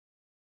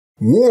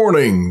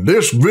Warning,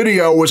 this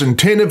video is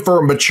intended for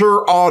a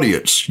mature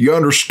audience. You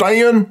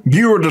understand?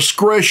 Viewer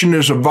discretion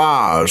is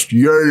advised.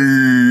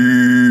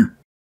 Yay!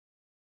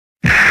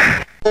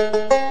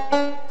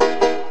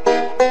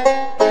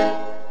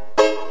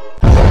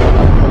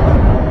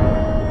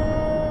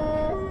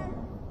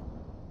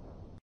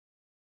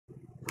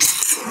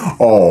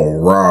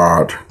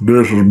 Alright,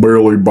 this is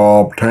Billy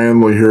Bob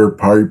Tanley here,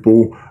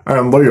 people,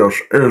 and this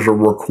is a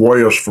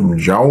request from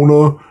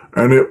Jonah,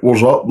 and it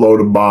was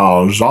uploaded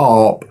by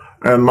Zomp,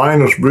 and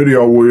this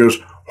video is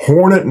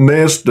Hornet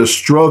Nest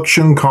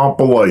Destruction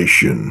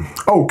Compilation.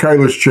 Okay,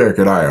 let's check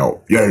it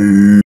out.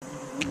 Yay!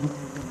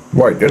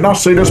 Wait, didn't I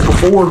see this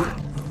before?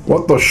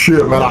 What the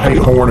shit, man, I hate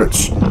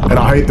hornets, and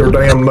I hate their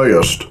damn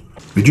nest.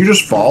 Did you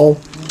just fall?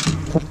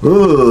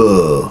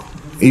 Ugh,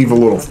 evil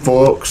little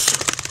fucks.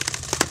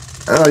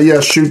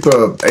 Yeah, shoot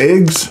the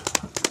eggs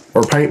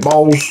or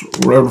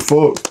paintballs, whatever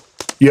fuck.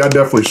 Yeah, I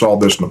definitely saw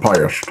this in the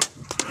past.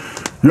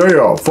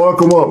 Yeah, fuck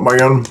them up,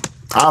 man.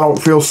 I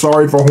don't feel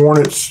sorry for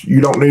hornets.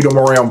 You don't need them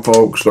around,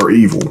 folks. They're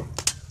evil.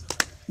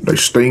 They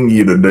sting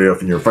you to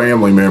death and your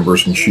family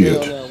members and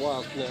shit.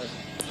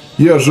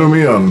 Yeah, zoom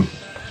in.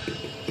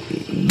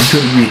 You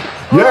couldn't use...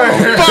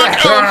 Yeah!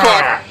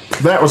 Oh, fuck!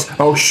 That was...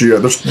 Oh,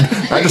 shit.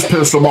 That just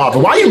pissed them off.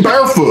 Why are you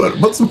barefoot?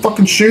 Put some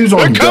fucking shoes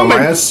on, you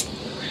dumbass.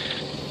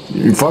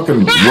 You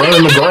fucking run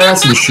in the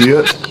grass and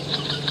shit.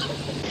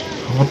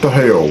 What the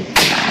hell?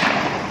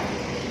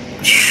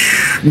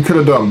 You could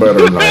have done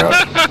better than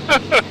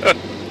that.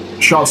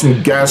 Shot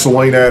some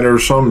gasoline at her or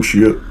some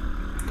shit.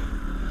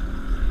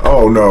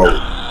 Oh no.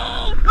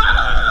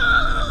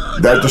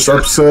 That just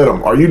upset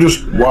him. Are you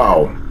just...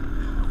 Wow.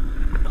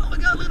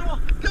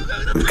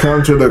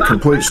 Come to the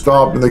complete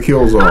stop in the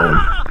kill zone.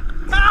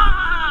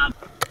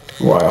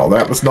 Wow,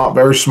 that was not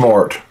very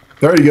smart.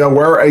 There you go,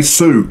 wear a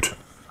suit.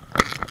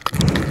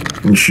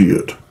 And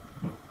shit.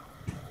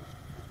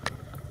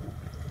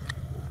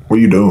 What are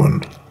you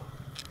doing?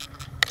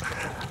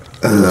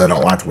 I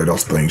don't like the way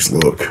those things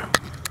look.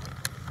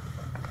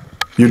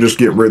 You just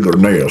get rid of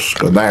their nest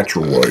the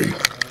natural way.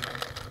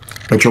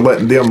 But you're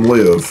letting them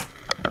live.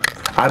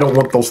 I don't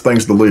want those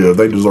things to live.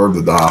 They deserve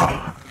to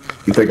die.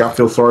 You think I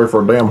feel sorry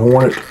for a damn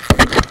hornet?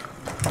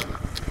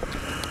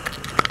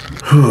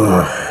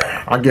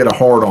 I get a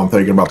hard on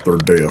thinking about their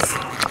death.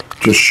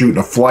 Just shooting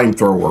a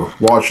flamethrower,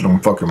 watching them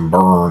fucking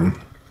burn.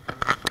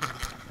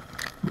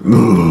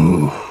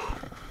 Ugh.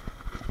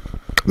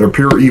 They're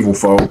pure evil,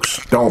 folks.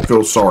 Don't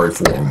feel sorry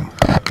for them.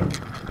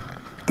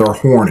 They're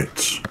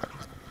hornets.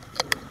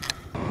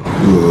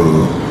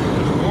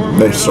 Ugh.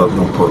 They serve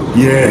no purpose.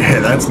 Yeah,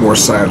 that's more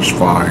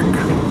satisfying.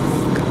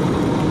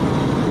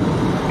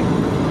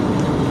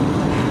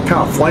 What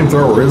kind of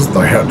flamethrower is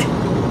that?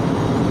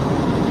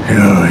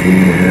 Hell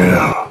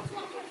yeah.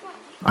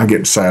 I'm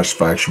getting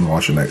satisfaction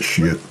watching that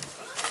shit.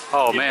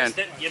 Oh man.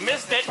 You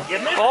missed it. You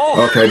missed it.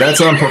 Oh. Okay,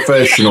 that's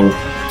unprofessional.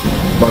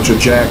 Bunch of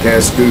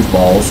jackass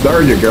goofballs.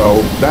 There you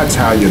go. That's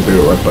how you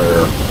do it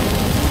there.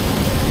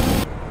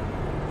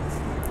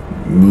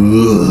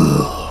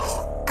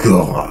 Ugh,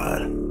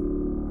 God.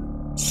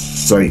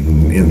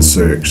 Satan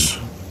insects.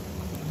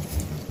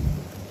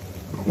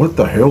 What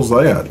the hell's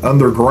that?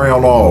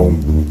 Underground all.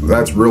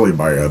 That's really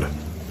bad.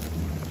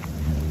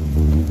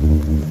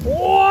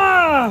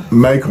 Whoa!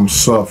 Make them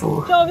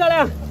suffer.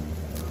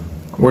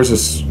 Where's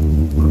this?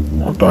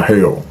 What the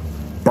hell?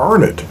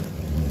 Burn it.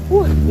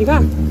 You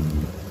got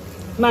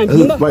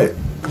Wait.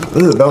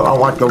 I don't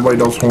like the way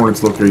those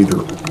hornets look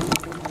either.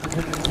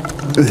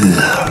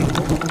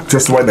 Ugh.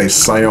 Just the way they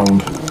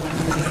sound.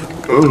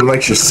 It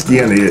makes your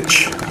skin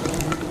itch.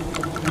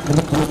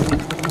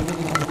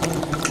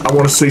 I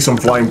want to see some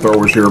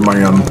flamethrowers here,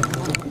 man.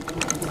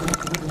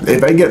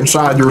 If they get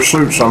inside your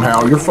suit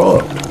somehow, you're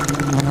fucked.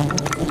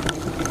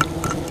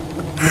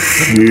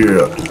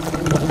 Shit.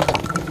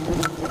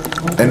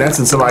 And that's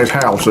in somebody's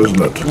house, isn't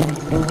it?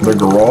 The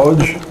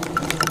garage?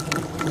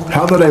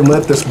 How do they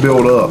let this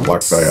build up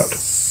like that?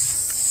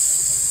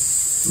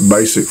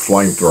 Basic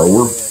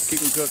flamethrower. Keep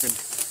them cooking.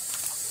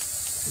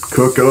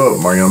 Cook it up,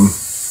 man.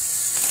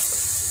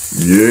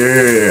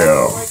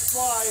 Yeah.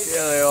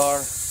 Yeah, they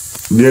are.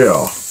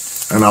 Yeah.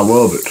 And I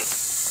love it.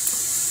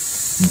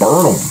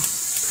 Burn them.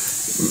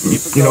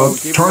 You know,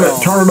 turn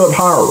it up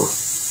higher.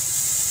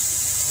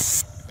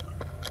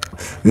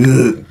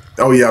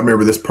 Oh yeah, I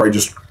remember this probably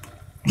just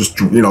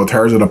you know,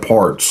 tears it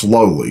apart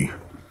slowly.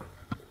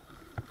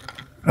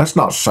 That's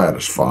not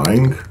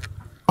satisfying.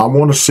 I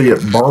want to see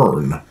it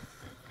burn.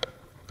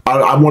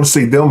 I want to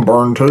see them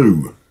burn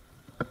too.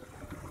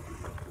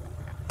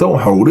 Don't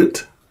hold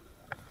it.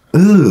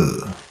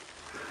 Ugh.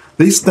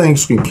 These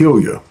things can kill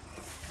you.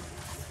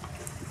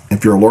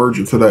 If you're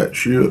allergic to that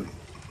shit.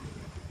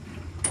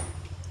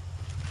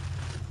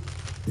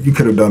 You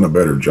could have done a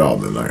better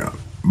job than that.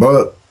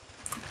 But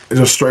it's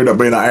just straight up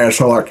being an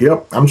asshole like,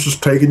 yep, I'm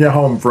just taking you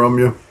home from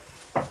you.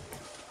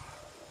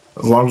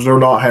 As long as they're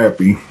not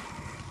happy.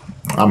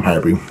 I'm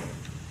happy.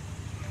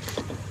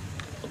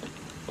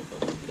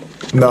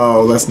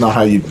 No, that's not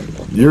how you...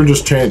 You're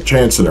just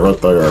chancing it right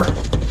there.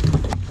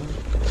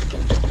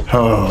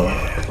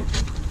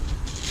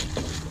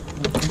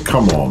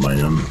 Come on,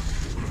 man.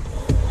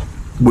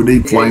 We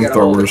need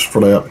flamethrowers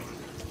for that.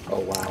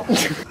 Oh, wow.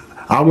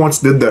 I once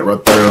did that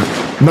right there.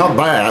 Not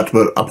that,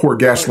 but I poured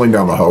gasoline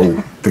down the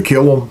hole to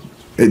kill them.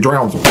 It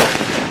drowns them.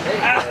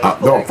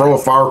 Don't throw a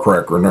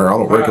firecracker in there. I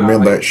don't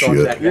recommend that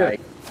shit.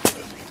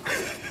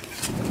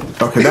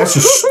 Okay, that's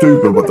just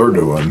stupid what they're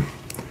doing.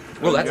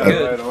 Well, that's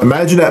good.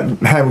 Imagine that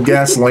having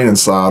gasoline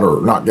inside,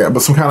 or not gas, but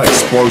some kind of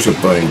explosive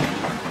thing.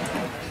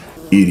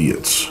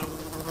 Idiots.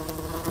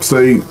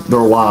 See, they're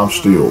alive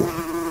still.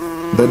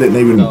 They didn't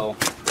even. Oh,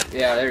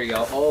 yeah, there you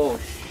go. Oh,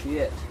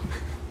 shit.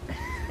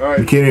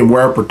 You can't even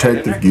wear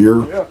protective gear.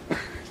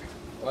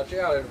 Watch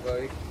out,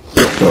 everybody.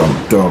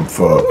 Dumb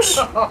fucks.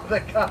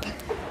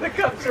 The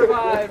cup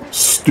survived.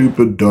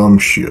 Stupid dumb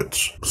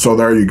shits. So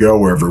there you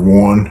go,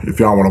 everyone.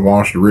 If y'all want to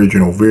watch the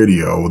original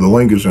video, the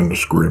link is in the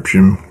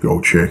description. Go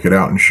check it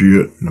out and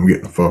shit. And I'm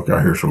getting the fuck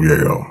out here, so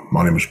yeah.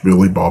 My name is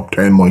Billy Bob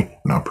Tanley,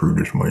 and I approve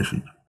this message.